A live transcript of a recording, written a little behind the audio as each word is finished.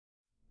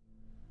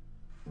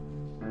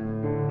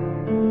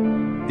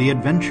The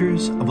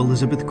Adventures of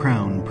Elizabeth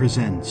Crown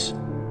presents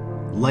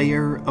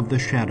Lair of the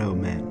Shadow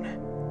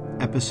Men,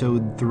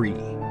 Episode 3.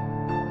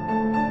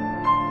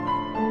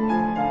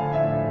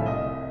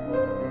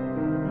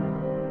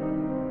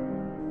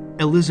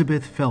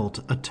 Elizabeth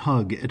felt a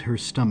tug at her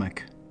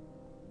stomach.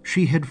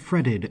 She had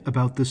fretted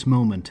about this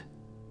moment.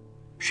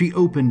 She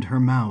opened her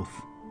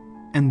mouth,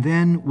 and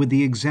then, with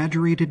the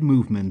exaggerated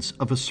movements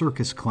of a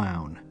circus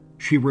clown,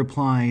 she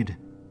replied,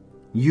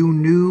 "You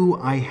knew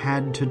I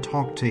had to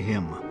talk to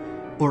him,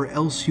 or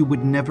else you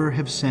would never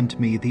have sent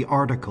me the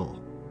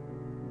article."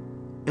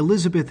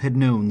 Elizabeth had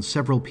known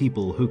several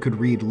people who could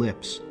read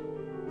lips.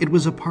 It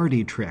was a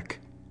party trick,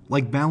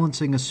 like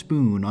balancing a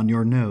spoon on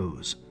your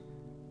nose.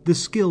 The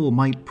skill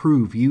might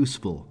prove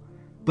useful,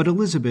 but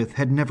Elizabeth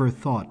had never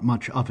thought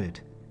much of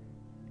it.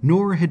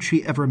 Nor had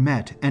she ever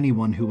met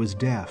anyone who was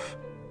deaf.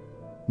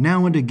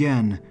 Now and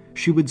again,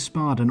 she would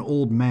spot an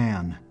old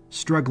man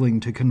struggling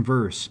to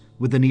converse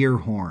with an ear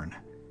horn.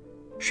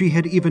 She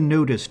had even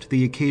noticed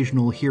the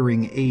occasional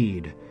hearing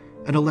aid,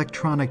 an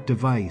electronic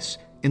device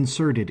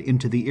inserted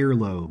into the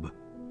earlobe.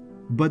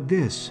 But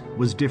this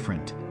was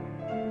different.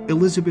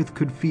 Elizabeth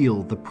could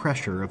feel the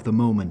pressure of the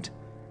moment,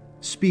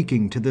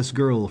 speaking to this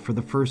girl for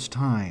the first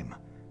time,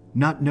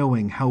 not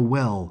knowing how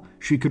well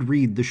she could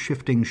read the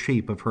shifting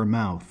shape of her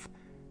mouth,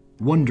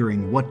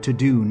 wondering what to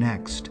do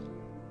next.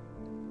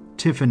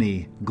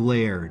 Tiffany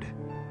glared,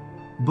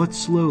 but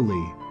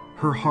slowly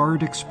her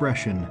hard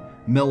expression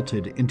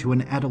melted into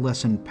an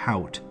adolescent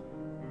pout.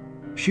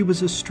 She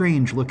was a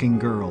strange-looking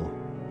girl,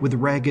 with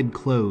ragged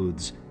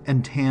clothes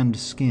and tanned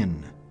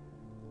skin.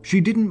 She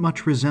didn't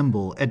much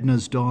resemble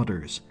Edna's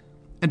daughters,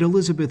 and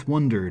Elizabeth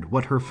wondered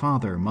what her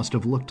father must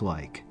have looked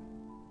like.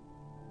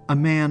 A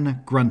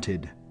man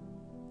grunted.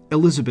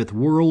 Elizabeth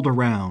whirled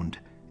around,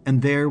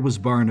 and there was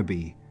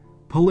Barnaby,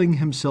 pulling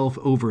himself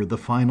over the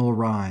final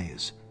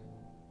rise.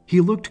 He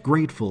looked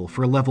grateful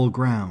for level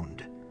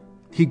ground.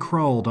 He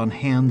crawled on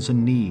hands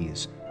and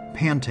knees,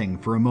 panting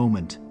for a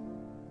moment.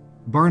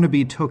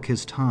 Barnaby took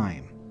his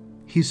time.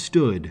 He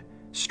stood,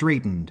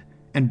 straightened,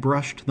 and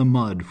brushed the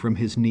mud from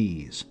his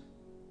knees.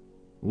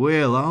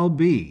 "Well, I'll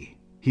be,"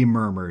 he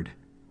murmured,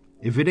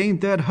 "if it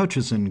ain't that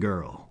Hutchison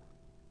girl."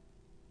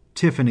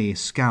 Tiffany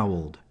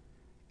scowled.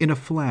 In a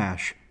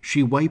flash,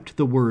 she wiped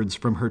the words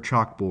from her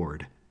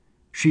chalkboard.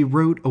 She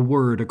wrote a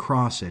word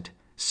across it,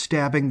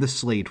 stabbing the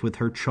slate with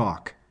her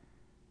chalk.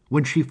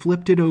 When she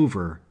flipped it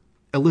over,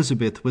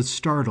 Elizabeth was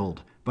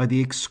startled by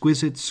the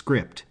exquisite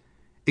script,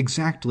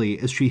 exactly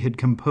as she had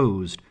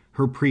composed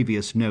her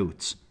previous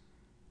notes.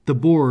 The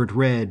board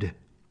read,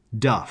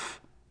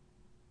 "Duff."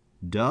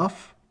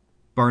 "Duff?"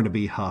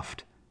 Barnaby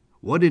huffed.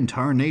 "What in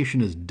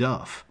tarnation is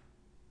Duff?"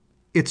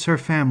 "It's her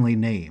family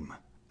name,"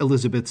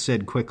 Elizabeth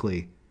said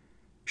quickly.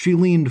 She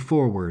leaned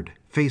forward,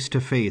 face to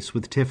face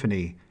with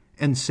Tiffany,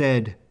 and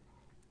said,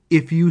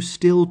 "If you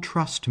still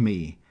trust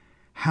me,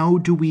 how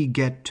do we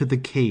get to the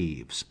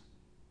caves?"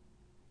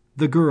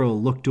 The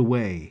girl looked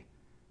away.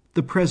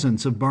 The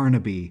presence of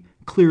Barnaby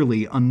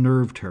clearly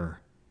unnerved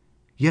her.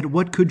 Yet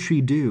what could she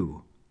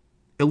do?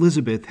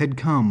 Elizabeth had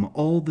come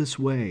all this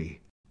way.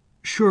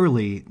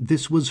 Surely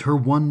this was her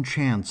one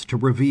chance to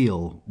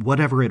reveal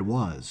whatever it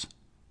was.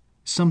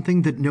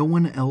 Something that no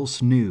one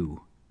else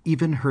knew,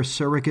 even her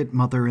surrogate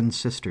mother and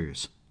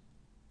sisters.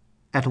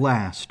 At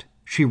last,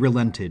 she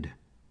relented.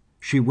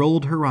 She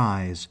rolled her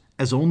eyes,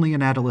 as only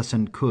an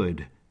adolescent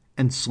could,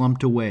 and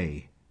slumped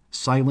away,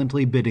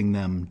 silently bidding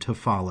them to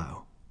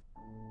follow.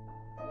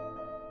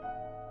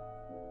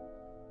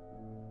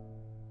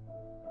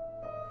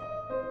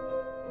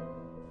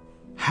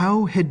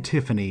 How had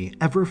Tiffany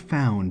ever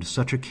found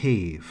such a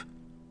cave?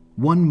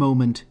 One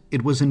moment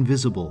it was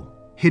invisible,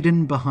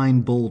 hidden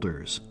behind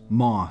boulders,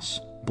 moss,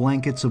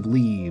 blankets of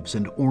leaves,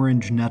 and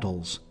orange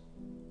nettles.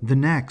 The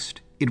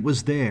next, it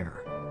was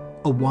there,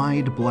 a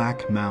wide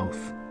black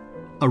mouth.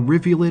 A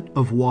rivulet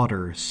of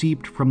water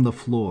seeped from the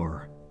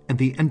floor, and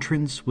the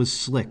entrance was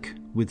slick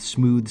with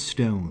smooth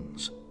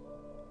stones.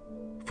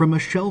 From a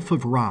shelf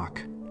of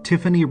rock,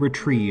 Tiffany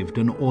retrieved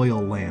an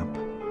oil lamp.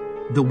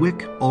 The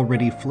wick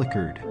already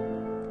flickered.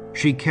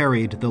 She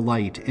carried the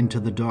light into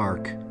the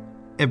dark.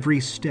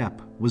 Every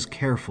step was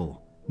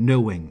careful,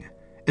 knowing,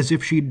 as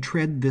if she'd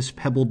tread this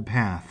pebbled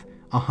path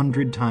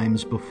 100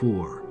 times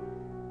before.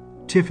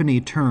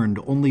 Tiffany turned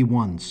only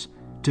once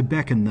to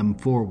beckon them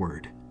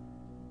forward.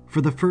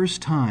 For the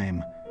first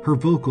time, her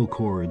vocal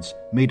cords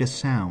made a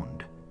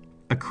sound,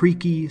 a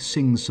creaky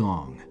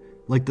sing-song,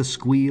 like the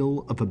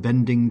squeal of a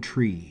bending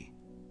tree.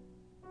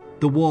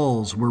 The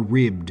walls were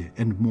ribbed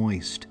and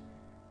moist.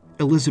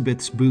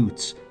 Elizabeth's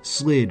boots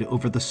slid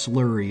over the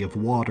slurry of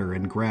water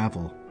and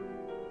gravel.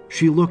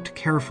 She looked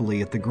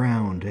carefully at the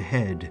ground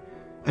ahead,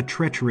 a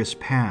treacherous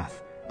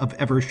path of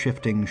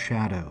ever-shifting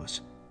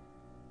shadows.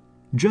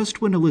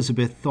 Just when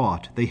Elizabeth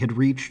thought they had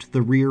reached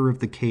the rear of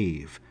the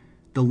cave,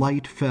 the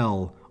light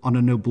fell on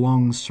an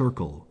oblong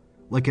circle,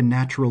 like a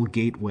natural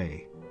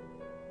gateway.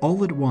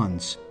 All at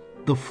once,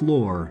 the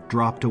floor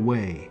dropped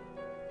away.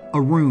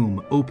 A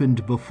room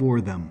opened before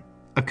them,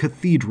 a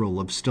cathedral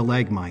of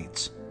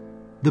stalagmites.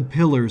 The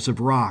pillars of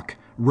rock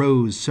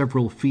rose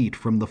several feet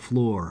from the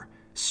floor,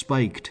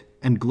 spiked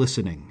and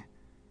glistening.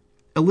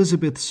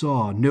 Elizabeth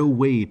saw no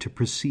way to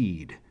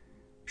proceed.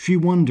 She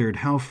wondered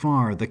how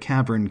far the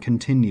cavern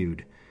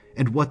continued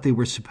and what they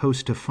were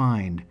supposed to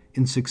find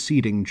in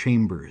succeeding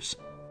chambers.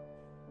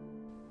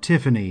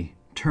 Tiffany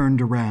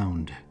turned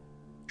around.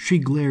 She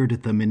glared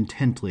at them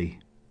intently.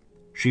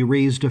 She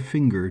raised a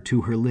finger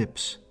to her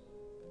lips.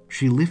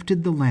 She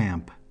lifted the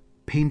lamp,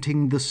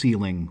 painting the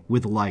ceiling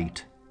with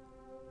light.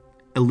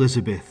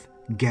 Elizabeth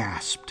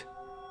gasped.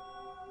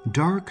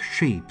 Dark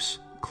shapes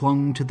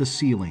clung to the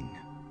ceiling.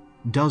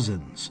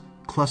 Dozens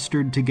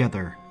clustered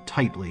together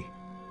tightly.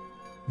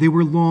 They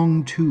were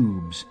long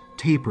tubes,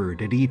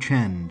 tapered at each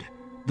end,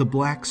 the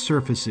black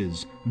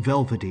surfaces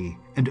velvety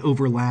and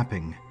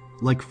overlapping,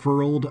 like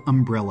furled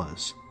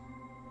umbrellas.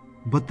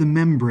 But the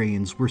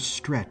membranes were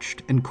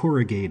stretched and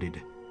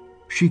corrugated.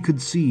 She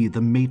could see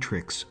the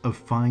matrix of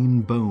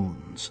fine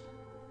bones.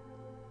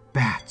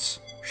 Bats,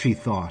 she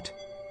thought,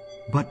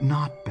 but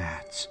not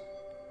bats.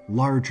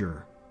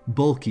 Larger,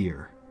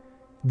 bulkier.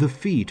 The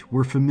feet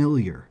were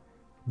familiar.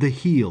 The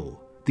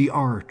heel, the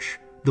arch,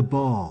 the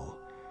ball,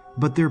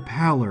 but their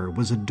pallor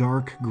was a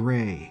dark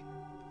gray.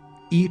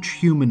 Each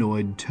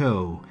humanoid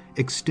toe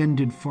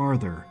extended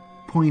farther,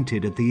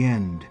 pointed at the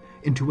end,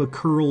 into a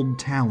curled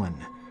talon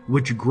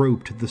which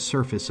groped the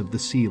surface of the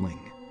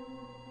ceiling.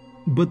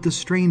 But the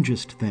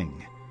strangest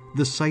thing,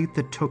 the sight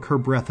that took her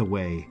breath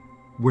away,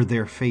 were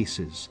their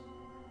faces.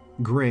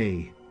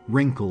 Gray,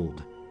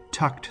 wrinkled,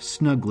 tucked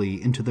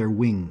snugly into their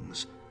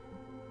wings.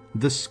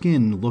 The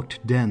skin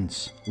looked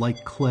dense,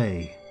 like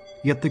clay,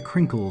 yet the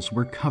crinkles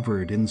were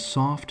covered in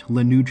soft,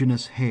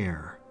 lanuginous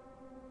hair.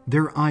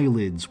 Their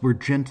eyelids were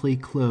gently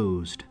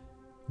closed.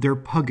 Their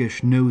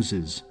puggish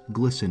noses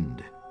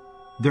glistened.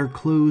 Their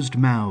closed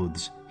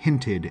mouths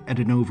hinted at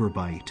an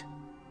overbite.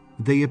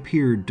 They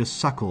appeared to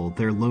suckle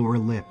their lower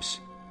lips.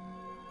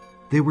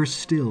 They were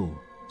still,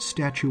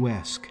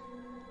 statuesque,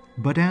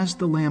 but as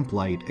the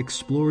lamplight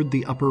explored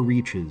the upper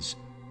reaches,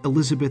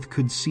 Elizabeth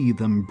could see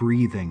them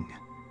breathing.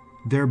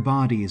 Their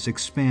bodies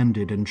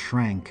expanded and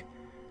shrank.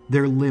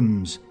 Their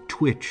limbs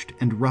twitched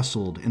and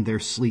rustled in their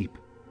sleep.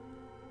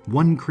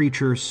 One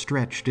creature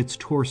stretched its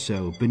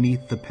torso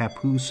beneath the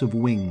papoose of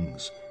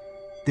wings.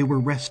 They were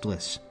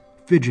restless,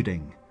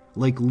 fidgeting,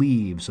 like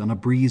leaves on a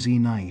breezy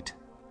night.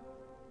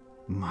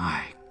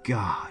 "My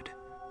God,"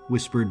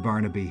 whispered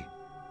Barnaby.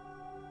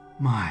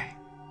 "My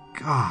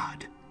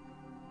God."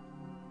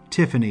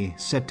 Tiffany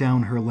set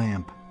down her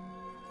lamp.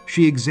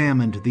 She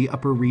examined the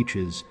upper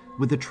reaches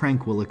with a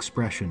tranquil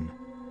expression.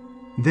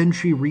 Then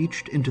she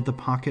reached into the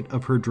pocket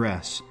of her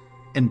dress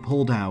and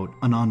pulled out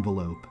an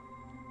envelope.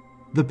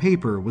 The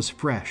paper was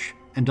fresh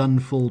and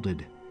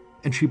unfolded,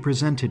 and she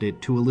presented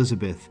it to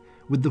Elizabeth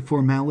with the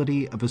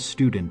formality of a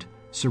student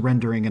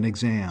surrendering an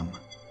exam.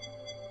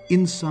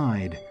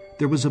 Inside,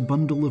 there was a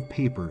bundle of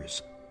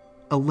papers,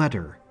 a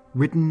letter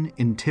written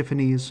in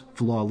Tiffany's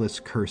flawless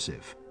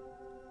cursive.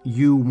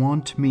 "You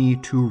want me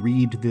to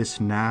read this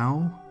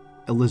now?"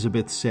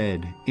 Elizabeth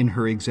said in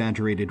her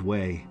exaggerated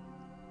way.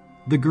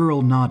 The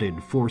girl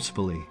nodded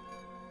forcefully.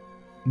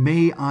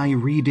 "May I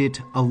read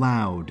it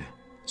aloud,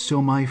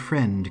 so my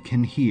friend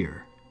can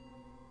hear?"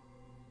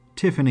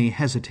 Tiffany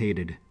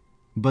hesitated,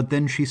 but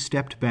then she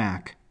stepped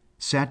back,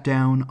 sat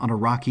down on a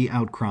rocky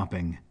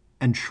outcropping,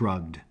 and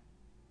shrugged.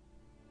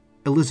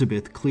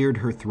 Elizabeth cleared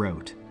her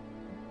throat.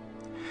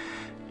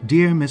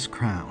 "Dear Miss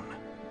Crown,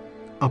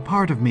 a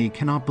part of me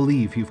cannot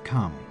believe you've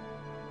come.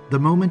 The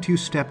moment you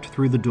stepped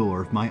through the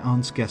door of my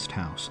aunt's guest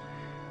house,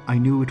 I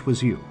knew it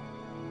was you.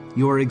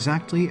 You are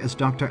exactly as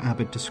Dr.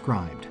 Abbott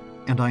described,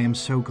 and I am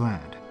so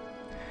glad.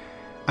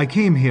 I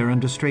came here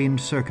under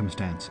strange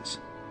circumstances.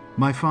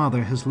 My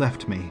father has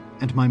left me,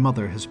 and my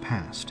mother has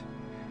passed.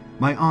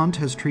 My aunt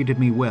has treated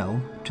me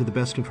well, to the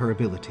best of her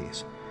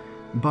abilities,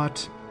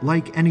 but,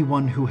 like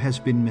anyone who has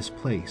been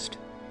misplaced,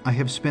 I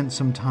have spent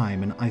some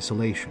time in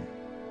isolation.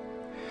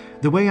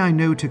 The way I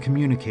know to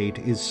communicate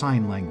is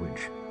sign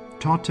language,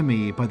 taught to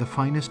me by the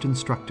finest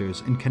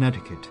instructors in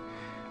Connecticut,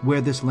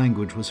 where this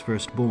language was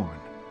first born.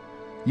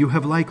 You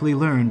have likely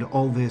learned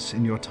all this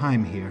in your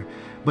time here,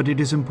 but it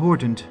is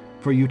important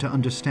for you to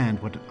understand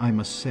what I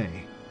must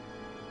say.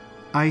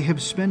 I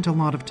have spent a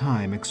lot of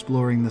time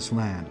exploring this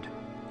land.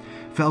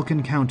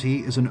 Falcon County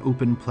is an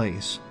open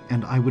place,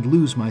 and I would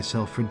lose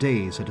myself for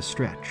days at a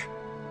stretch.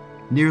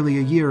 Nearly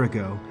a year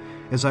ago,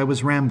 as I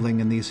was rambling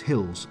in these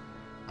hills,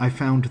 I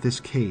found this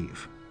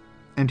cave,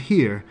 and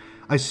here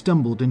I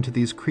stumbled into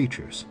these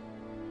creatures.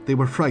 They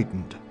were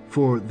frightened,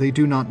 for they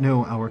do not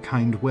know our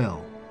kind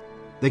well.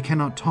 They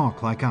cannot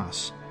talk like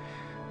us,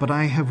 but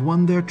I have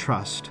won their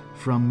trust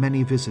from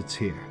many visits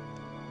here.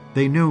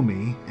 They know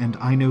me, and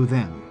I know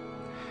them.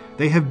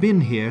 They have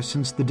been here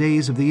since the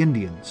days of the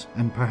Indians,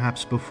 and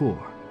perhaps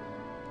before.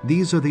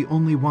 These are the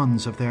only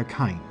ones of their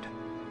kind,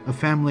 a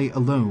family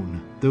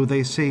alone, though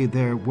they say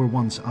there were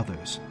once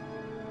others.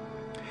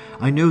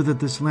 I know that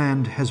this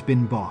land has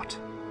been bought,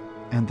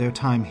 and their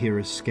time here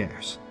is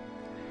scarce.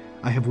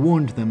 I have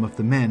warned them of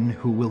the men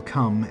who will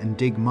come and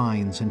dig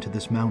mines into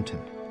this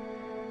mountain.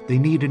 They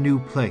need a new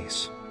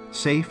place,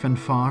 safe and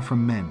far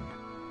from men,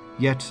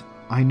 yet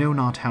I know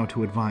not how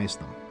to advise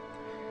them.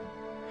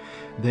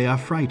 They are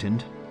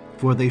frightened,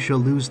 for they shall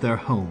lose their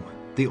home,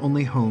 the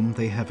only home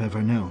they have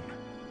ever known.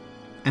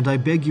 And I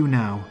beg you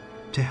now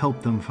to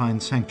help them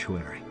find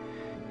sanctuary,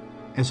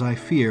 as I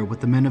fear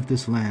what the men of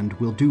this land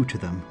will do to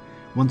them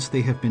once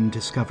they have been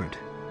discovered.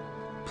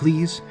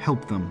 Please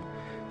help them,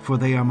 for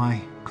they are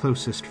my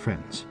closest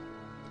friends.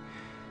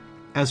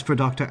 As for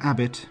Dr.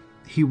 Abbott,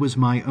 he was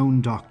my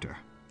own doctor.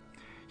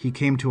 He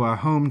came to our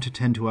home to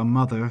tend to our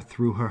mother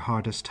through her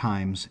hardest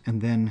times,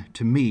 and then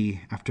to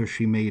me after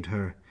she made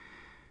her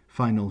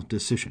final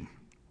decision.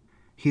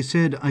 He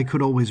said I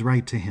could always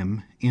write to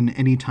him in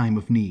any time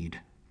of need.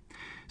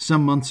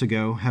 Some months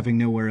ago, having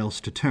nowhere else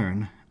to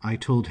turn, I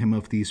told him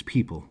of these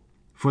people,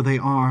 for they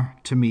are,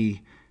 to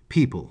me,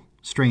 people,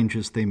 strange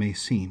as they may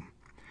seem,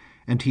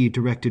 and he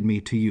directed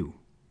me to you.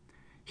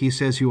 He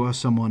says you are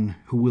someone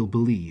who will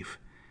believe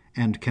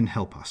and can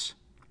help us.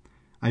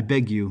 I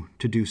beg you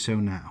to do so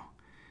now.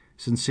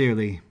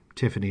 Sincerely,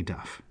 Tiffany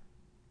Duff.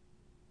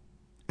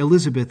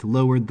 Elizabeth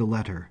lowered the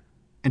letter,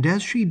 and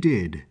as she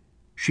did,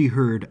 she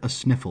heard a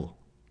sniffle.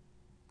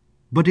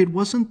 But it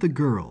wasn't the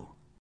girl.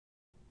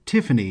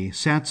 Tiffany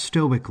sat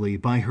stoically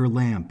by her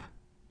lamp.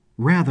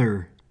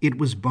 Rather, it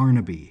was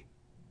Barnaby.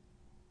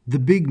 The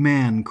big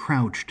man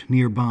crouched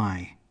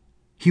nearby.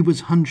 He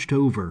was hunched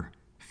over,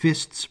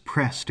 fists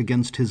pressed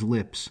against his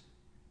lips.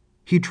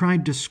 He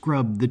tried to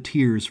scrub the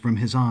tears from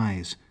his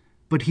eyes,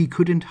 but he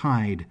couldn't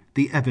hide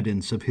the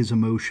evidence of his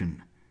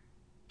emotion.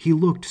 He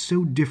looked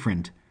so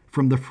different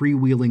from the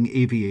freewheeling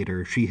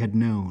aviator she had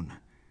known.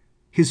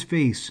 His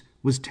face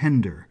was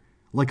tender,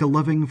 like a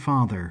loving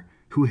father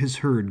who has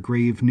heard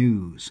grave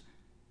news.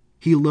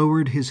 He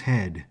lowered his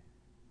head.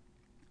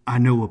 "I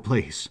know a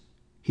place,"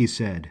 he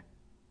said.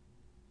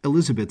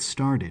 Elizabeth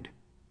started.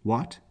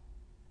 "What?"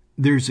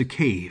 "There's a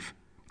cave.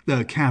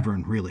 A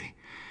cavern, really.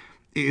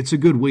 It's a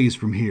good ways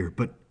from here,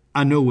 but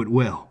I know it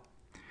well.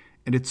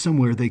 And it's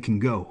somewhere they can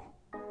go."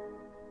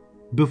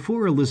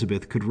 Before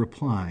Elizabeth could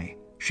reply,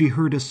 she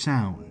heard a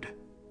sound,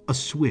 a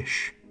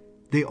swish.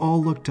 They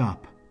all looked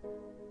up.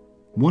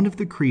 One of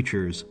the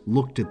creatures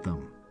looked at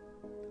them,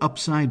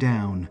 upside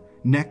down,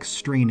 neck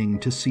straining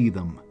to see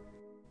them.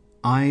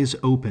 Eyes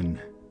open,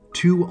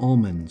 2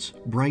 almonds,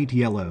 bright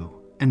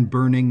yellow and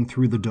burning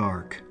through the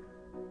dark.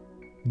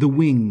 The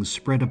wings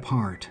spread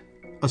apart,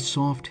 a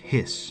soft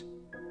hiss.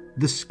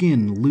 The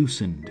skin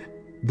loosened,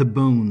 the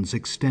bones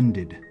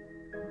extended.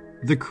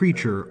 The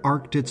creature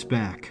arched its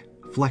back,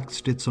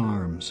 flexed its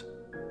arms.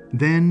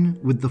 Then,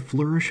 with the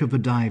flourish of a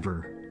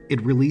diver,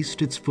 it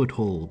released its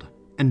foothold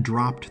and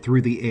dropped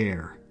through the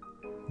air.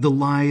 The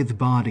lithe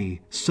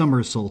body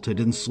somersaulted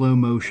in slow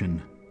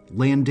motion,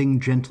 landing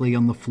gently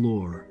on the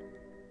floor.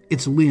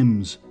 Its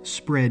limbs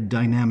spread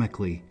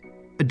dynamically,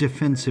 a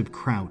defensive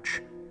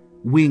crouch.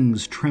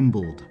 Wings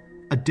trembled,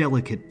 a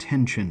delicate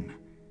tension.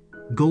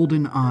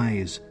 Golden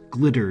eyes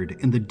glittered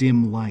in the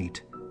dim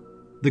light.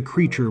 The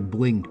creature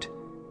blinked,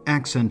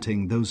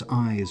 accenting those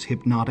eyes'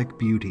 hypnotic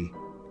beauty.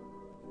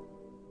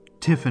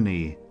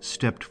 Tiffany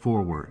stepped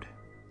forward.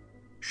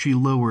 She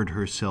lowered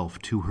herself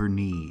to her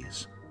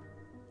knees.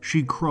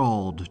 She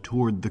crawled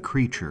toward the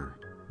creature,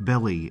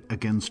 belly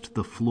against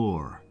the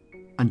floor,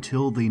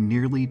 until they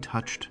nearly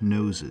touched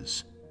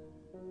noses.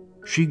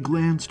 She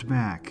glanced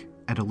back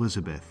at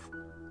Elizabeth.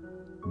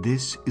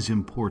 "This is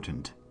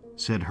important,"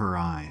 said her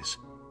eyes.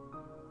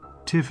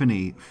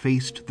 Tiffany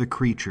faced the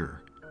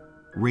creature,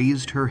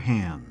 raised her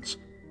hands,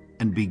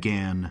 and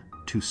began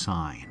to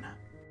sign.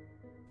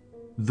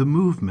 The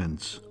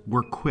movements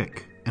were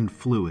quick and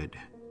fluid.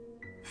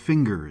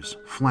 Fingers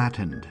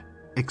flattened,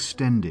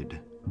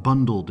 extended,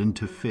 bundled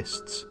into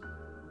fists.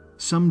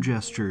 Some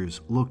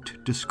gestures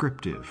looked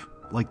descriptive,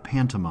 like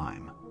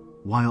pantomime,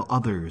 while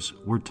others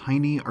were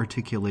tiny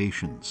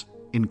articulations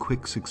in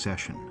quick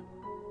succession.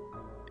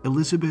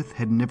 Elizabeth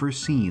had never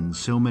seen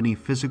so many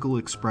physical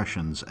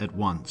expressions at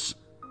once.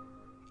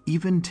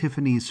 Even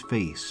Tiffany's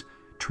face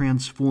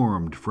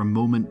transformed from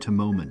moment to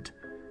moment,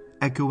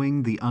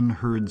 echoing the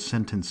unheard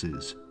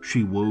sentences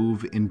she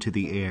wove into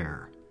the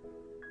air.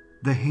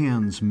 The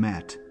hands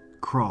met,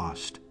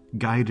 crossed,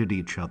 guided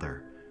each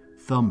other,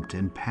 thumped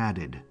and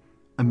patted,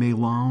 a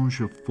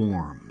mélange of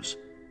forms.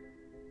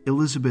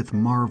 Elizabeth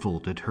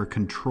marveled at her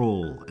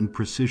control and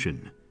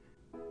precision.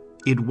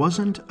 It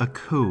wasn't a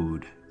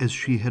code as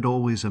she had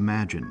always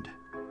imagined.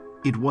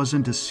 It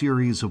wasn't a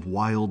series of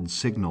wild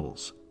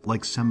signals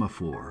like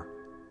semaphore.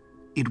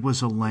 It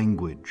was a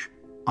language,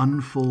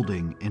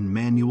 unfolding in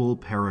manual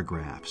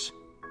paragraphs,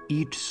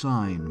 each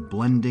sign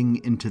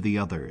blending into the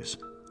others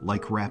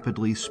like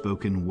rapidly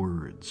spoken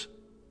words.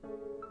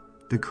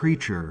 The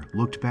creature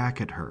looked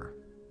back at her,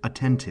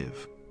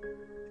 attentive,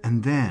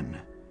 and then,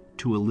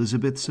 to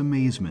Elizabeth's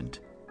amazement,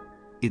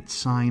 it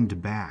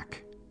signed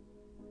back.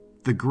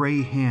 The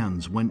gray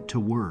hands went to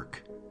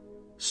work,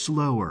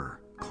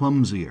 slower,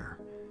 clumsier,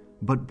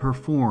 but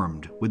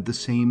performed with the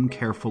same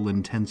careful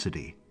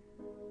intensity.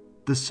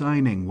 The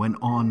signing went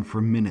on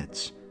for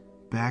minutes,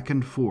 back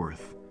and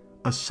forth,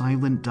 a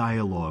silent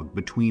dialogue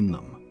between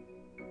them.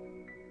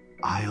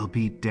 "I'll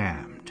be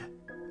damned,"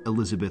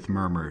 Elizabeth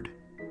murmured.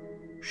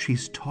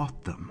 "She's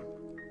taught them.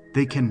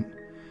 They can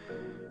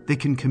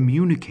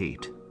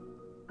communicate."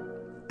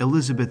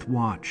 Elizabeth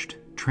watched,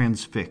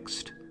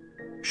 transfixed.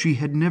 She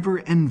had never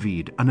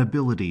envied an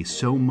ability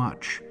so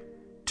much,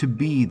 to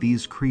be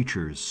these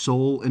creatures'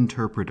 sole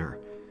interpreter,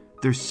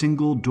 their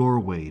single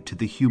doorway to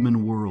the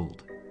human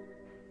world.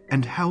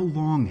 And how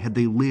long had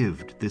they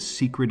lived this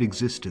secret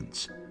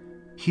existence,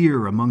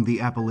 here among the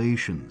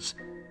Appalachians,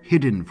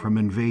 hidden from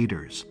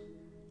invaders?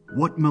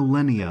 What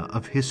millennia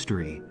of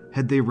history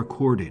had they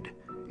recorded,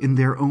 in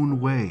their own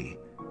way,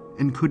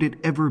 and could it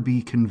ever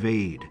be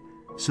conveyed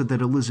so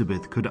that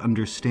Elizabeth could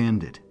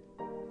understand it?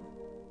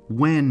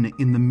 When,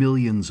 in the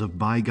millions of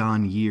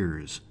bygone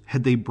years,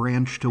 had they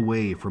branched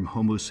away from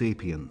Homo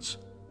sapiens?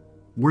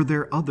 Were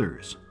there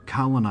others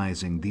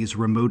colonizing these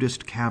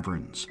remotest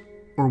caverns,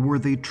 or were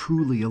they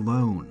truly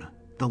alone,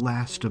 the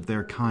last of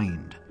their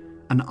kind,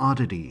 an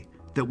oddity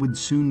that would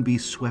soon be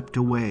swept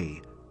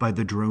away by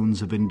the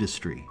drones of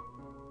industry?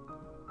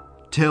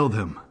 "Tell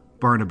them,"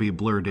 Barnaby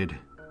blurted.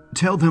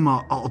 "Tell them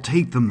I'll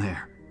take them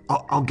there.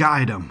 I'll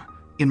guide them,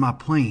 in my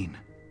plane.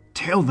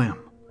 Tell them."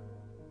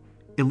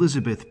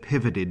 Elizabeth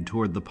pivoted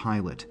toward the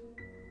pilot.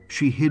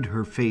 She hid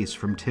her face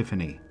from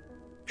Tiffany.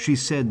 She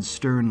said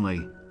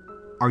sternly,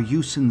 "Are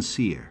you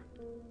sincere?"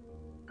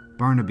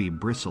 Barnaby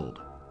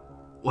bristled.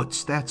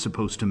 "What's that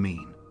supposed to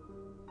mean?"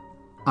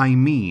 "I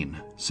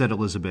mean," said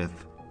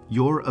Elizabeth,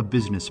 "you're a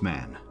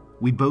businessman.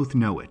 We both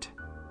know it.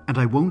 And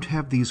I won't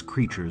have these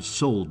creatures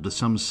sold to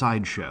some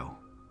sideshow.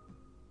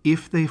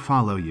 If they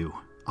follow you,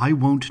 I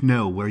won't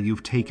know where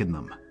you've taken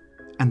them.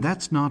 And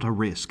that's not a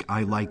risk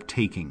I like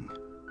taking.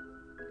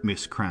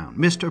 Miss Crown,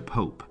 Mr.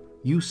 Pope,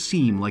 you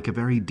seem like a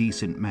very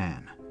decent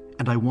man,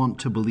 and I want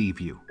to believe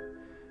you.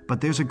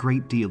 But there's a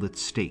great deal at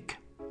stake.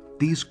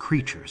 These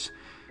creatures,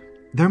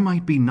 there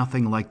might be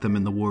nothing like them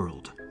in the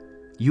world.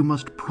 You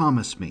must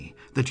promise me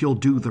that you'll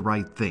do the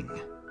right thing,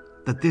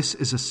 that this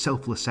is a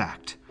selfless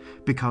act,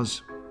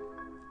 because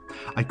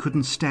I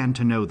couldn't stand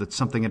to know that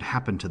something had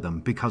happened to them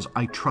because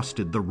I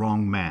trusted the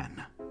wrong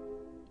man."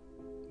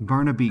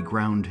 Barnaby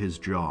ground his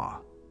jaw.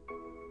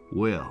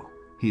 "Well,"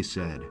 he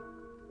said,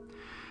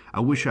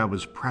 "I wish I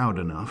was proud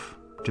enough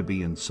to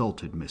be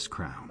insulted, Miss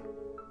Crown.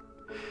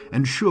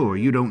 And sure,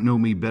 you don't know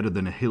me better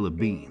than a hill of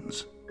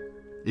beans.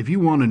 If you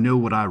want to know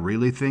what I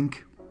really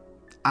think,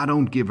 I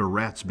don't give a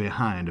rat's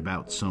behind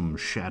about some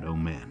shadow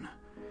men.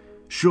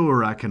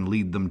 Sure, I can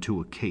lead them to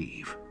a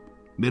cave.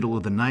 Middle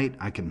of the night,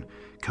 I can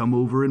come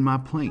over in my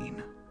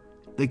plane.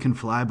 They can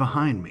fly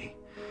behind me.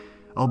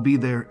 I'll be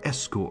their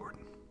escort.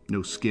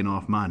 No skin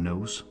off my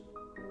nose.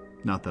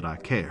 Not that I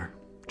care.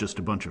 Just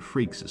a bunch of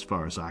freaks as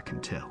far as I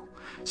can tell.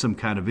 Some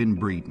kind of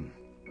inbreeding.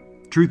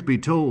 Truth be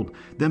told,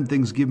 them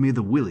things give me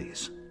the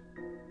willies."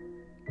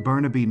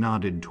 Barnaby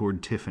nodded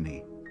toward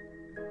Tiffany.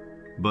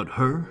 "But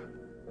her?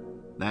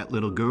 That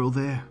little girl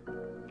there?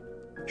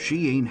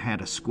 She ain't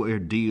had a square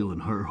deal in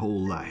her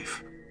whole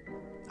life.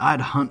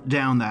 I'd hunt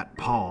down that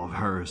paw of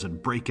hers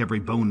and break every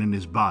bone in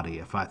his body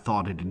if I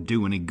thought it'd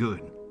do any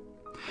good.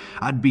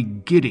 I'd be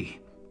giddy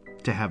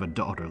to have a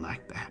daughter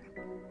like that.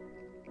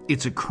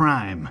 It's a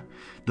crime,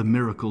 the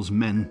miracles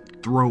men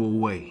throw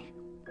away.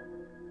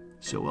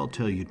 So I'll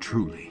tell you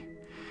truly,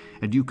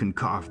 and you can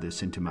carve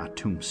this into my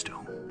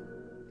tombstone.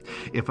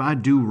 If I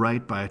do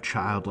right by a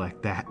child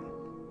like that,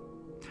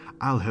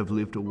 I'll have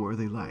lived a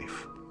worthy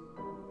life.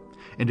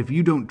 And if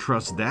you don't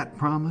trust that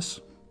promise,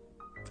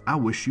 I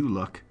wish you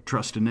luck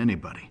trusting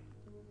anybody,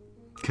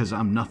 'cause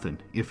I'm nothing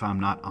if I'm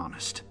not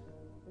honest."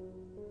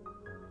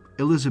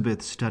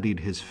 Elizabeth studied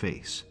his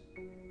face.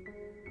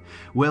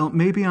 "Well,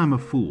 maybe I'm a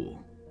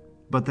fool,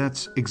 but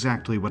that's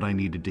exactly what I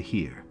needed to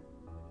hear."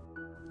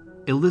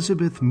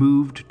 Elizabeth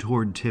moved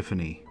toward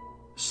Tiffany,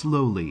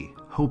 slowly,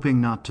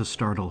 hoping not to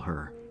startle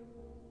her.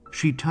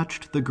 She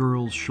touched the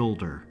girl's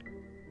shoulder,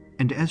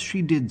 and as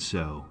she did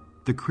so,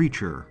 the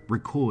creature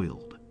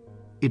recoiled.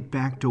 It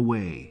backed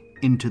away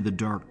into the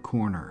dark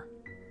corner,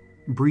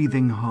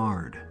 breathing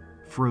hard,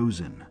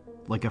 frozen,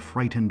 like a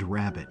frightened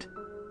rabbit.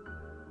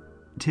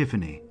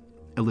 "Tiffany,"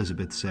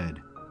 Elizabeth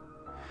said,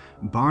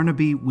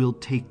 "Barnaby will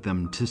take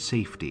them to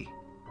safety.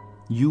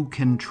 You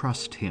can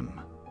trust him.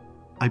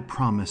 I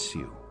promise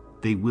you,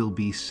 they will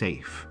be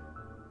safe,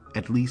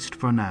 at least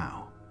for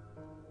now."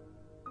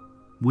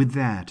 With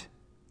that,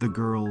 the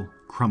girl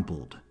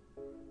crumpled.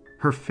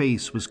 Her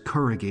face was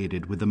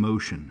corrugated with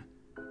emotion.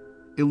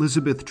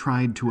 Elizabeth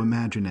tried to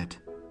imagine it,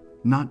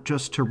 not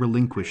just to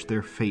relinquish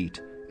their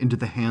fate into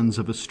the hands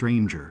of a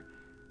stranger,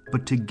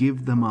 but to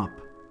give them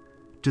up,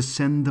 to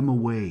send them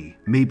away,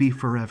 maybe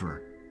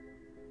forever,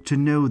 to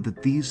know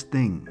that these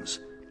things,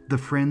 the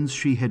friends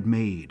she had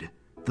made,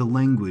 the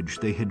language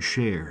they had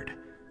shared,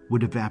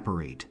 would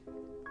evaporate.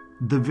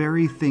 The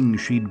very thing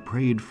she'd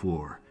prayed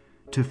for,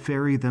 to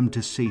ferry them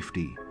to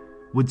safety,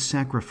 would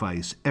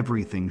sacrifice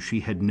everything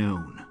she had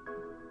known.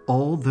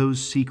 All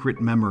those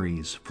secret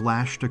memories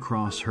flashed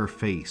across her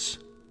face,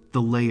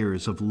 the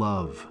layers of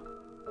love.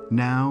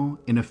 Now,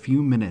 in a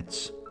few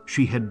minutes,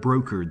 she had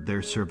brokered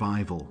their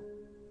survival.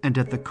 and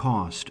at the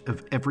cost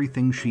of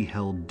everything she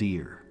held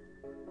dear.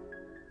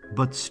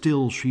 But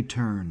still she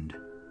turned.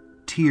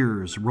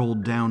 Tears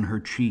rolled down her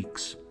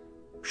cheeks.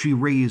 She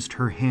raised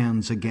her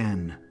hands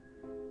again.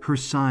 Her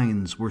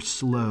signs were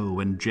slow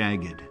and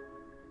jagged.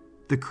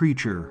 The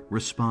creature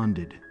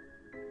responded.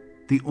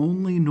 The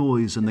only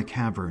noise in the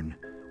cavern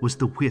was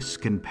the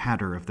whisk and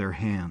patter of their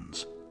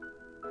hands.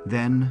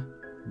 Then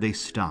they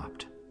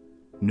stopped.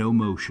 No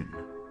motion,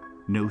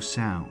 no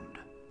sound,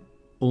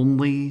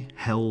 only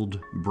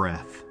held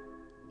breath.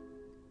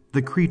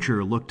 The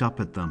creature looked up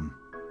at them.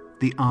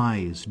 The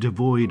eyes,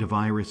 devoid of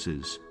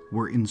irises,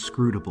 were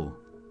inscrutable.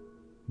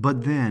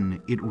 But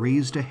then it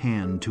raised a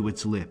hand to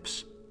its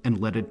lips and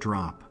let it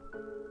drop,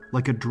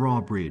 like a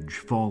drawbridge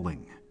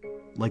falling,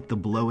 like the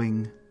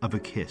blowing of a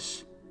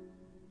kiss.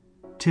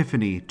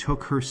 Tiffany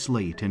took her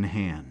slate in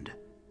hand.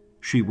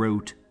 She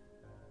wrote,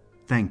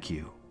 "Thank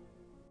you."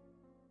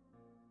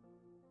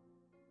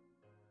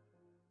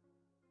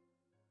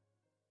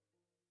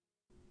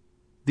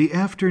 The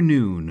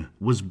afternoon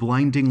was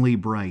blindingly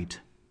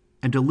bright,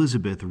 and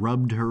Elizabeth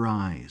rubbed her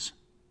eyes.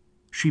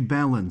 She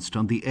balanced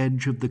on the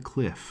edge of the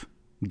cliff,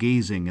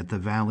 gazing at the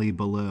valley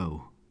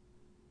below.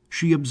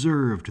 She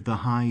observed the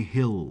high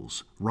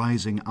hills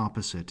rising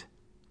opposite,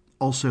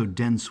 also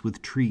dense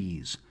with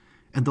trees,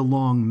 and the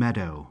long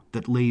meadow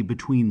that lay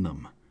between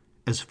them,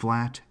 as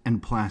flat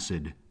and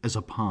placid as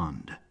a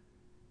pond.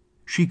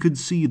 She could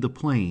see the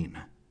plain,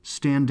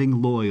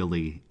 standing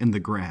loyally in the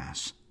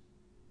grass.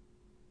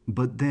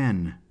 But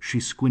then she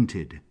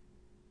squinted.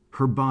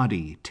 Her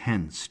body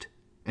tensed,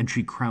 and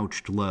she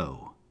crouched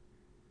low.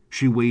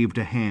 She waved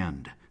a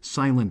hand,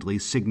 silently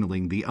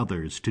signaling the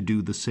others to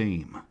do the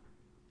same.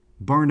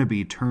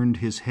 Barnaby turned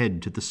his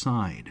head to the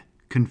side,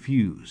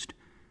 confused,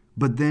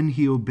 but then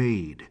he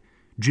obeyed,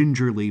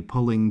 gingerly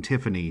pulling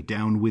Tiffany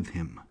down with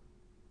him.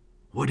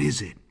 "What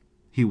is it?"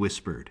 he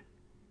whispered.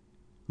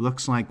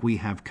 "Looks like we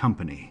have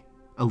company,"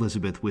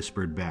 Elizabeth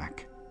whispered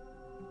back.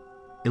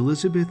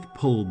 Elizabeth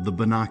pulled the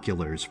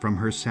binoculars from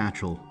her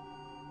satchel.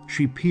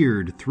 She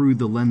peered through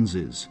the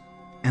lenses,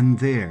 and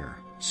there,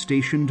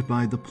 stationed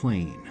by the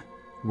plane,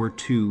 were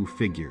two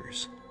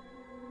figures.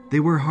 They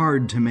were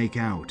hard to make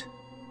out.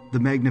 The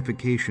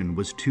magnification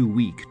was too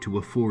weak to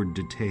afford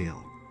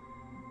detail.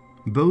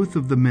 Both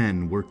of the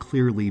men were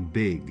clearly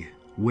big,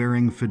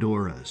 wearing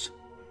fedoras.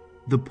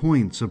 The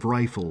points of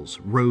rifles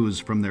rose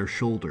from their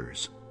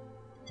shoulders.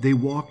 They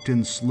walked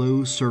in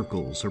slow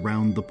circles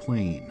around the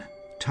plane,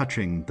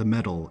 touching the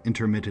metal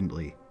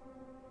intermittently.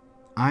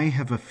 "I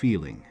have a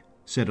feeling,"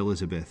 said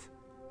Elizabeth,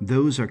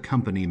 "those are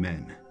company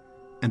men,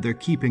 and they're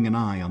keeping an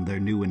eye on their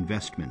new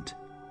investment."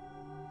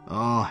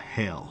 "Oh,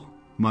 hell,"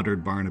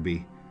 muttered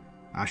Barnaby.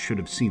 "I should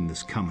have seen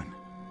this coming.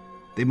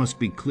 They must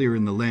be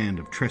clearing the land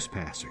of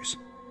trespassers."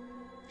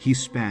 He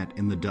spat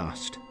in the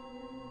dust.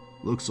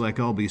 "Looks like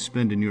I'll be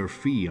spending your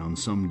fee on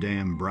some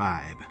damn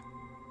bribe."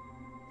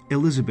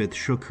 Elizabeth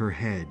shook her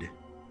head.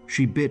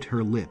 She bit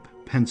her lip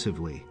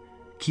pensively,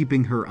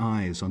 keeping her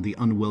eyes on the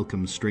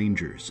unwelcome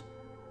strangers.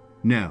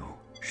 "No,"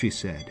 she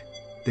said,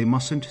 "they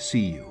mustn't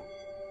see you."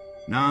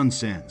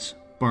 "Nonsense,"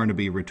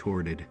 Barnaby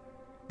retorted.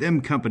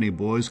 "Them company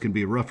boys can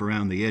be rough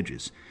around the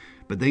edges,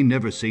 but they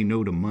never say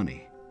no to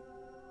money."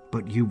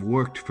 "But you've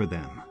worked for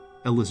them,"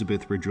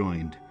 Elizabeth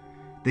rejoined.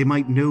 "They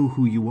might know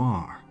who you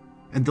are,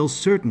 and they'll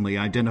certainly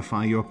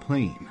identify your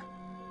plane.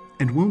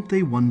 And won't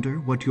they wonder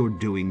what you're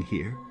doing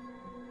here?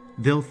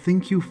 They'll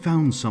think you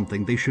found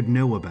something they should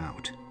know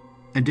about,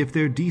 and if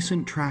they're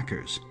decent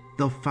trackers,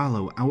 they'll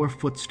follow our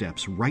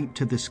footsteps right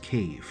to this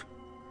cave.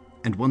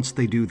 And once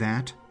they do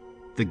that,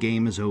 the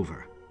game is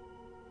over."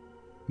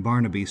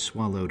 Barnaby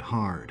swallowed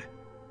hard.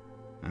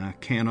 "I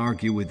can't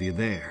argue with you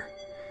there.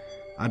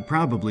 I'd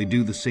probably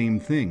do the same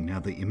thing now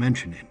that you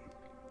mention it.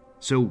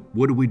 So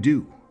what do we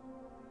do?"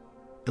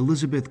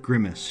 Elizabeth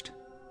grimaced.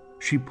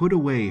 She put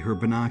away her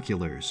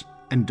binoculars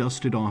and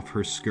dusted off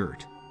her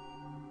skirt.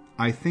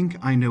 "I think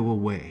I know a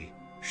way,"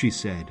 she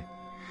said,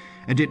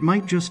 "and it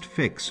might just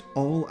fix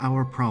all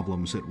our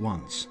problems at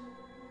once.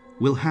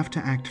 We'll have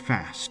to act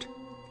fast,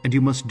 and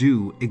you must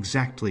do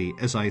exactly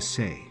as I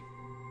say.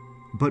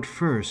 But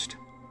first,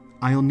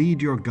 I'll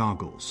need your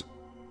goggles."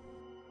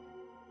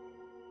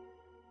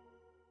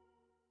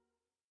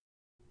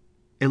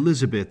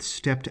 Elizabeth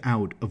stepped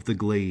out of the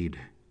glade.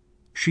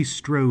 She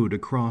strode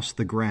across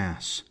the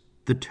grass,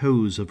 the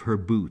toes of her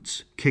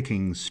boots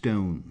kicking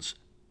stones.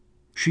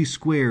 She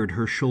squared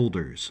her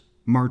shoulders,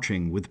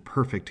 marching with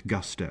perfect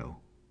gusto.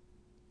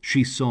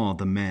 She saw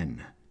the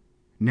men.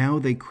 Now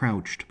they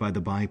crouched by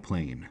the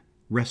biplane,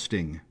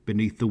 resting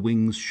beneath the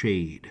wing's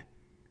shade.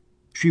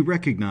 She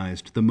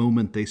recognized the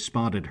moment they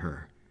spotted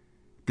her.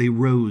 They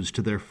rose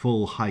to their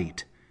full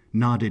height,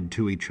 nodded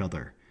to each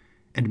other,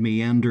 and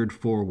meandered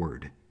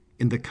forward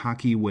in the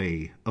cocky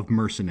way of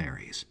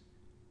mercenaries.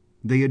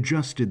 They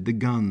adjusted the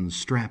guns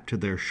strapped to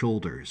their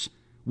shoulders,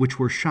 which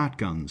were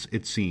shotguns,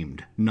 it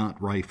seemed,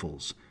 not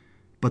rifles,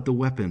 but the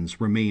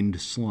weapons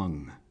remained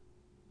slung.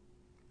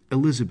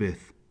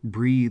 Elizabeth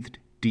breathed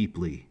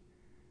deeply.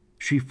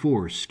 She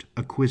forced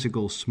a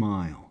quizzical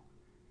smile.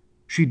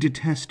 She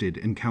detested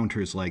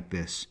encounters like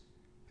this,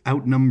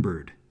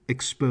 outnumbered,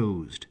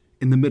 exposed,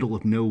 in the middle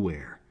of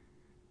nowhere.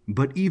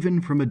 But even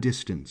from a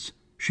distance,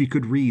 she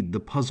could read the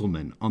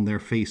puzzlement on their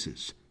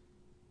faces.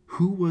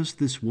 Who was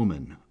this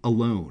woman,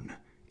 alone,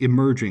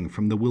 emerging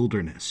from the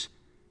wilderness?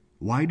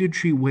 Why did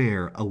she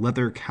wear a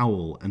leather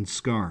cowl and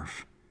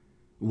scarf?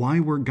 Why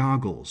were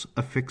goggles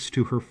affixed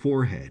to her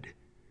forehead?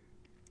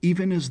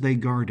 Even as they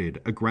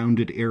guarded a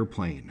grounded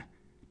airplane,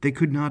 they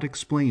could not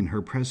explain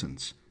her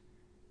presence.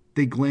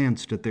 They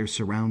glanced at their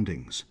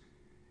surroundings.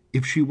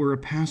 If she were a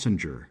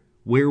passenger,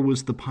 where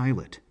was the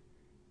pilot?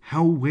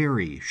 How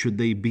wary should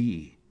they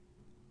be?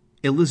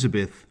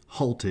 Elizabeth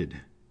halted.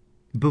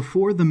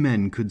 Before the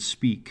men could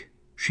speak,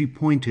 she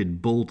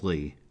pointed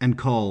boldly and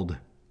called,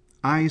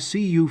 "I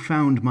see you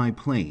found my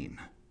plane."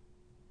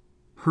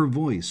 Her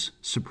voice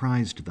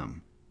surprised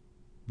them.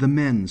 The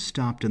men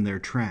stopped in their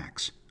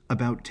tracks,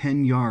 about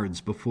 10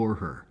 yards before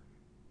her.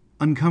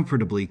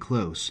 Uncomfortably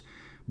close,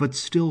 but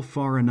still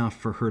far enough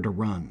for her to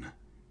run.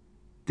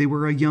 They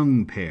were a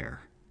young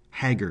pair,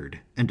 haggard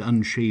and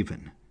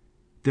unshaven.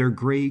 Their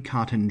gray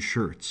cotton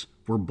shirts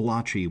were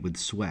blotchy with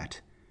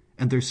sweat,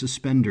 and their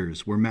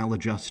suspenders were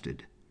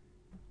maladjusted.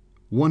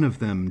 One of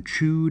them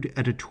chewed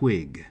at a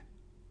twig.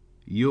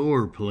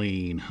 "Your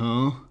plane,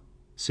 huh?"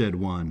 said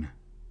one.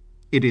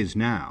 "It is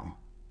now,"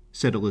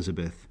 said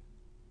Elizabeth.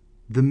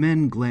 The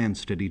men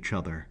glanced at each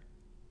other.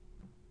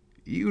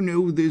 "You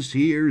know this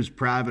here's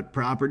private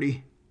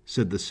property?"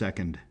 said the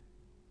second.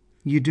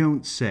 "You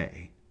don't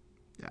say."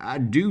 "I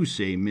do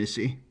say,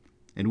 missy,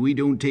 and we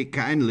don't take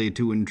kindly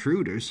to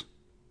intruders."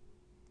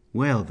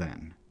 "Well,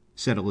 then,"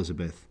 said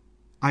Elizabeth,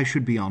 "I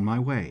should be on my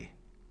way."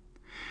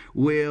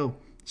 "Well,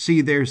 see,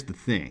 there's the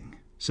thing,"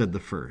 said the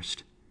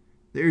first.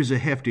 "There's a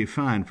hefty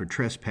fine for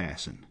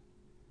trespassing."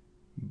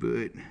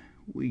 "But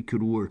we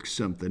could work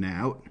something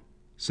out,"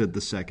 said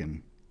the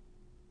second.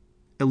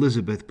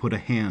 Elizabeth put a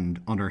hand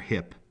on her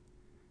hip.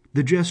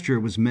 The gesture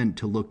was meant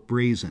to look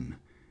brazen,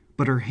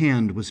 but her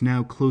hand was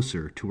now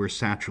closer to her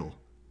satchel.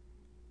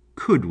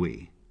 "Could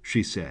we?"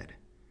 she said.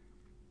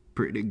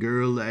 "Pretty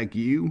girl like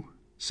you,"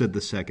 said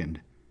the second.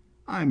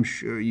 "I'm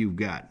sure you've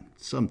got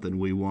something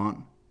we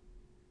want."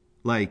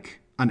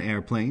 "Like an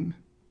airplane?"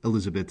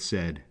 Elizabeth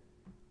said.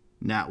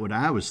 "Not what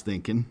I was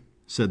thinking,"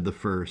 said the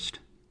first.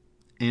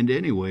 "And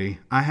anyway,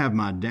 I have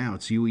my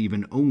doubts you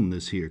even own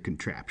this here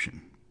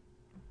contraption."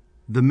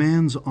 The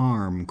man's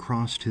arm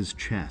crossed his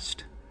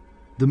chest.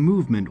 The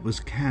movement was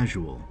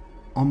casual,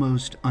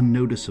 almost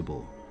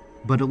unnoticeable,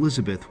 but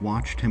Elizabeth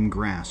watched him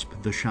grasp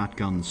the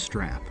shotgun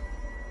strap.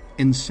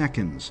 In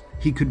seconds,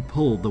 he could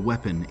pull the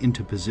weapon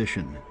into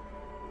position.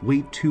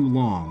 Wait too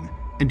long,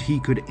 and he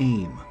could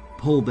aim,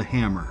 pull the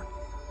hammer.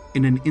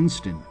 In an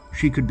instant,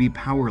 she could be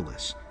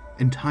powerless,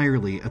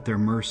 entirely at their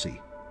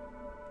mercy.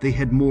 They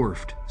had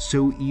morphed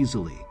so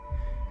easily.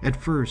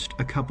 At first,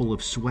 a couple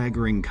of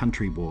swaggering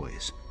country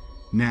boys.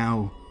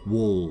 Now,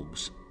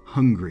 wolves,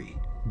 hungry,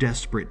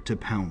 desperate to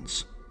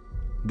pounce.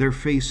 Their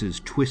faces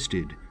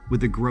twisted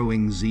with a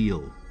growing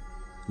zeal.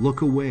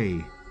 Look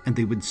away, and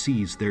they would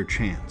seize their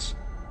chance.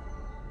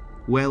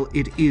 "Well,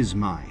 it is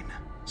mine,"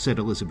 said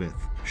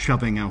Elizabeth,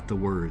 shoving out the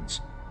words.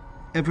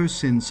 "Ever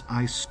since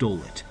I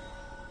stole it."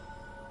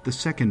 The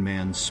second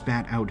man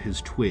spat out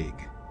his twig.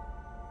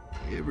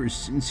 "Ever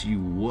since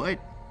you what?"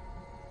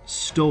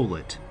 "Stole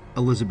it,"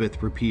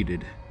 Elizabeth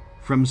repeated,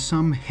 "from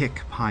some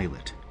hick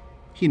pilot.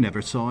 He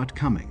never saw it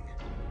coming."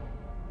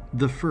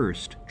 The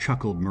first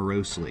chuckled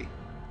morosely.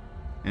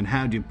 "And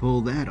how'd you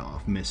pull that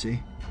off,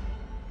 missy?"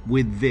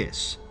 "With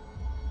this."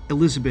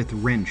 Elizabeth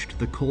wrenched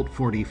the Colt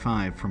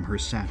 45 from her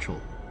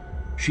satchel.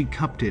 She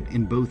cupped it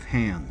in both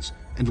hands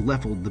and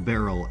leveled the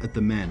barrel at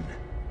the men.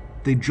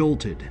 They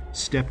jolted,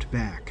 stepped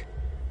back.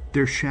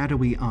 Their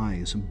shadowy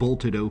eyes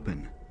bolted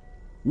open.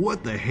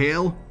 "What the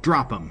hell?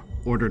 Drop 'em,"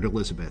 ordered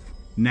Elizabeth.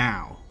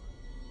 "Now."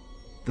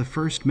 The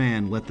first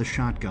man let the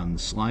shotgun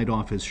slide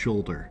off his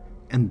shoulder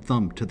and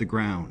thumped to the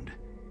ground.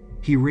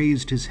 He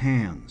raised his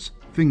hands,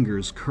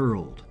 fingers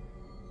curled.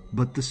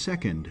 But the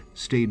second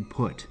stayed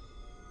put.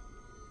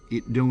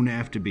 "It don't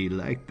have to be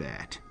like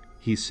that,"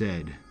 he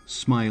said,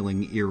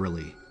 smiling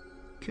eerily.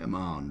 "Come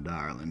on,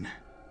 darling."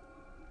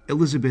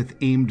 Elizabeth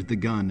aimed the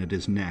gun at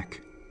his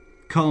neck.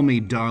 "Call me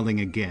darling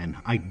again,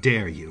 I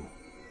dare you."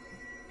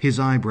 His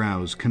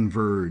eyebrows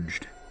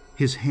converged.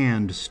 His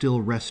hand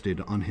still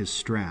rested on his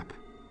strap.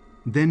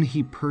 Then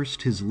he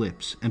pursed his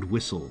lips and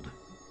whistled.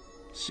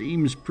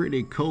 "Seems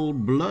pretty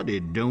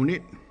cold-blooded, don't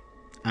it?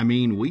 I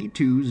mean, we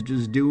two's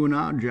just doing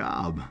our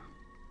job.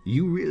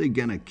 You really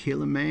gonna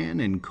kill a man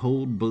in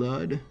cold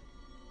blood?"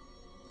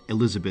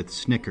 Elizabeth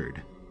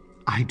snickered.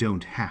 "I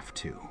don't have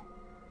to.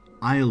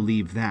 I'll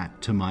leave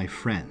that to my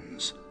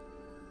friends."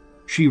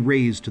 She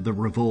raised the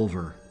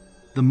revolver.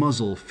 The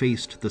muzzle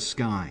faced the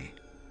sky.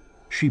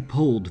 She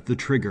pulled the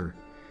trigger,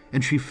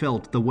 and she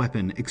felt the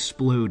weapon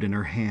explode in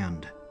her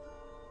hand.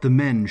 The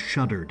men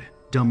shuddered,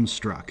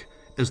 dumbstruck,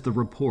 as the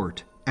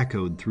report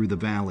echoed through the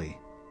valley.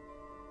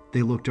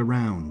 They looked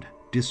around,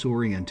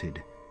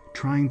 disoriented,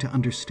 trying to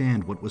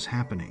understand what was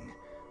happening,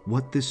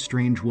 what this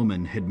strange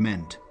woman had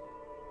meant.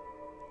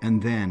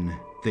 And then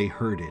they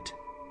heard it.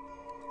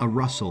 A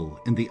rustle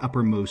in the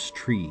uppermost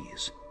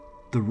trees,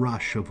 the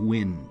rush of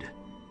wind,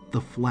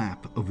 the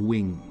flap of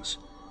wings.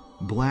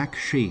 Black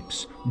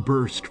shapes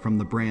burst from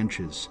the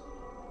branches.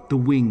 The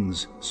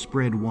wings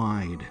spread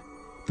wide.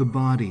 The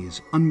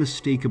bodies,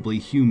 unmistakably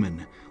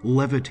human,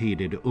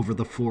 levitated over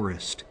the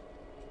forest.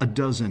 A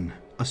dozen,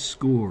 a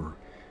score,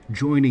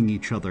 joining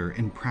each other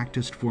in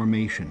practiced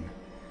formation.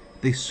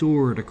 They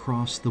soared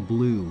across the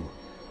blue,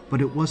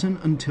 but it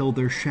wasn't until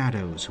their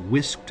shadows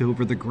whisked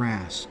over the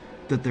grass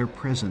that their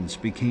presence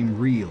became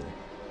real,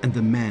 and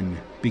the men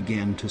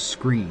began to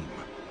scream.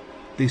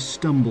 They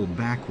stumbled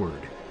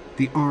backward.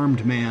 The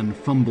armed man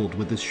fumbled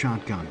with his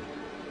shotgun.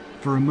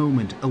 For a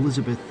moment,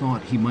 Elizabeth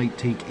thought he might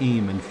take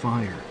aim and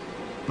fire,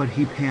 but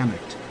he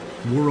panicked,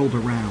 whirled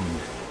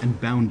around,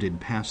 and bounded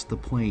past the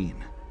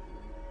plane.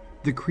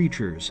 The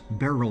creatures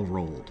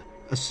barrel-rolled,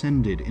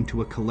 ascended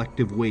into a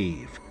collective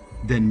wave,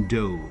 then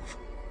dove.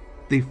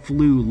 They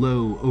flew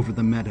low over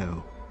the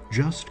meadow,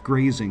 just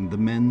grazing the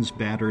men's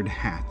battered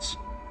hats.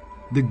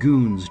 The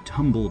goons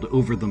tumbled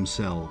over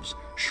themselves,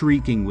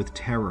 shrieking with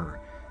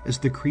terror, as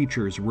the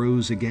creatures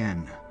rose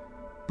again.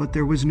 But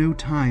there was no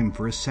time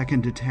for a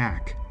second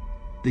attack.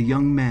 The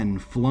young men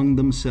flung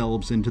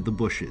themselves into the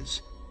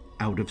bushes,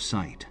 out of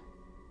sight.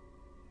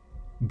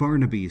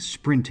 Barnaby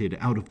sprinted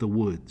out of the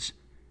woods.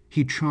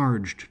 He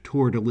charged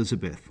toward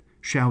Elizabeth,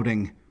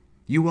 shouting,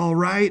 "You all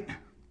right?"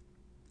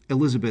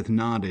 Elizabeth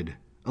nodded,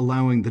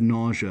 allowing the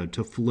nausea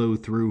to flow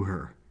through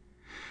her.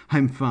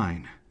 "I'm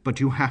fine, but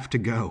you have to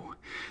go.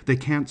 They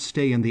can't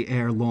stay in the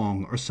air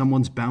long, or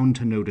someone's bound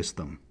to notice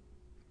them."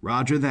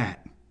 "Roger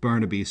that,"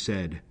 Barnaby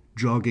said,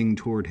 jogging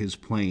toward his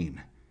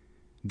plane.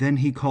 Then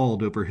he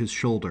called over his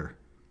shoulder,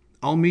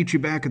 "I'll meet you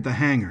back at the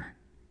hangar."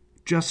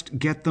 "Just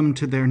get them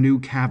to their new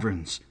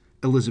caverns,"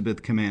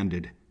 Elizabeth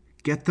commanded.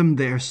 "Get them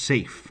there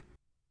safe."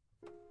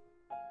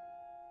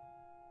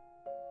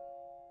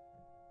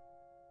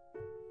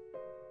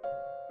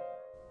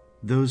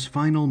 Those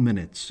final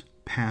minutes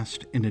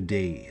passed in a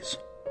daze.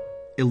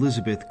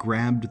 Elizabeth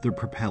grabbed the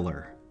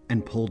propeller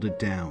and pulled it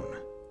down.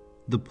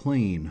 The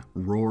plane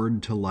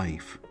roared to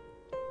life.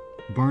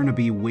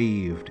 Barnaby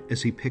waved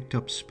as he picked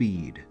up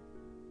speed.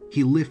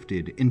 He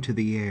lifted into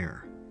the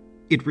air.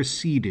 It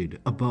receded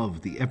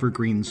above the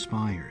evergreen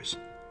spires.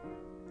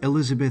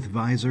 Elizabeth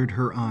visored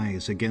her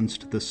eyes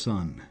against the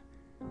sun.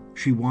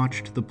 She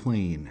watched the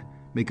plane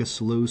make a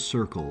slow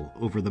circle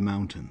over the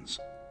mountains.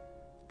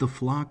 The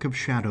flock of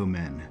shadow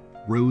men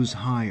rose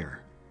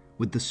higher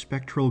with the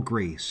spectral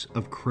grace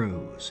of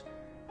crows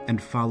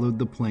and followed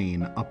the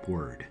plane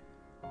upward,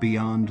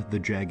 beyond the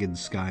jagged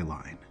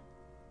skyline.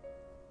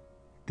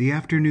 The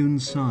afternoon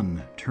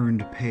sun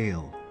turned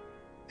pale,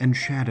 and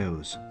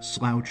shadows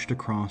slouched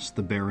across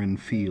the barren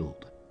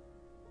field.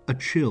 A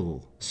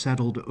chill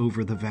settled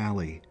over the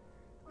valley,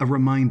 a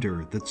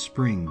reminder that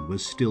spring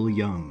was still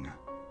young.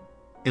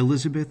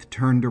 Elizabeth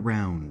turned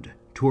around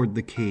toward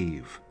the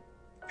cave.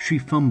 She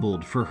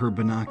fumbled for her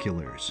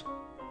binoculars.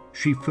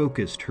 She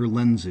focused her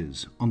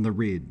lenses on the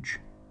ridge.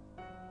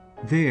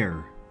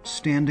 There,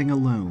 standing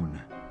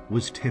alone,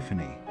 was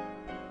Tiffany.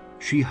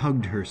 She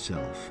hugged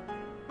herself.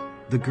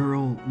 The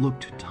girl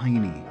looked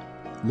tiny,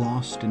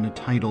 lost in a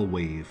tidal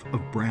wave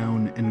of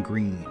brown and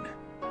green.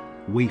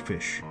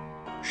 Waifish,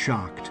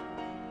 shocked,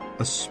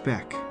 a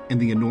speck in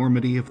the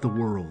enormity of the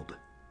world.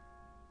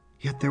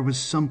 Yet there was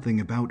something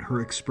about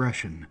her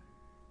expression.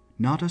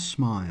 Not a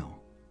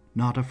smile,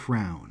 not a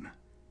frown,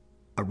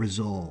 a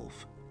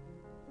resolve.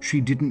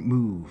 She didn't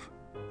move.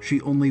 She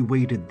only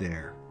waited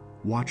there,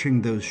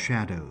 watching those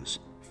shadows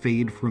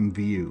fade from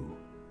view,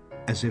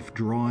 as if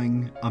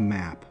drawing a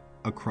map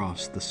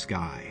across the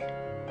sky.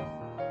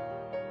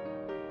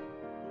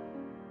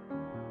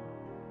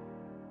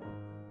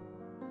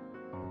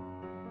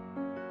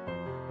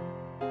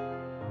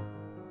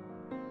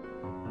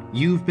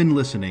 You've been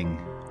listening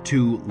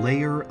to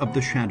Lair of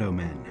the Shadow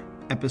Men,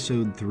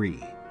 Episode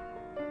 3.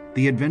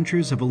 The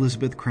Adventures of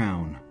Elizabeth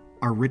Crown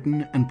are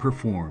written and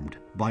performed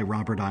by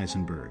Robert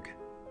Eisenberg.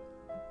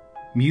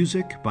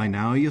 Music by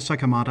Naoya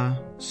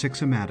Sakamata,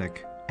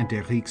 Sixamatic, and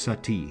Eric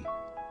Satie.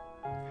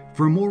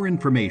 For more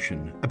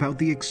information about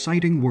the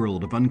exciting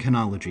world of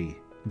uncanology,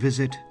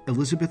 visit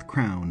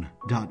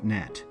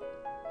elizabethcrown.net.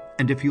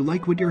 And if you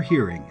like what you're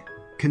hearing,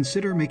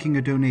 consider making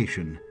a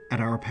donation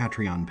at our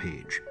Patreon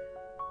page.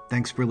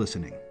 Thanks for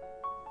listening.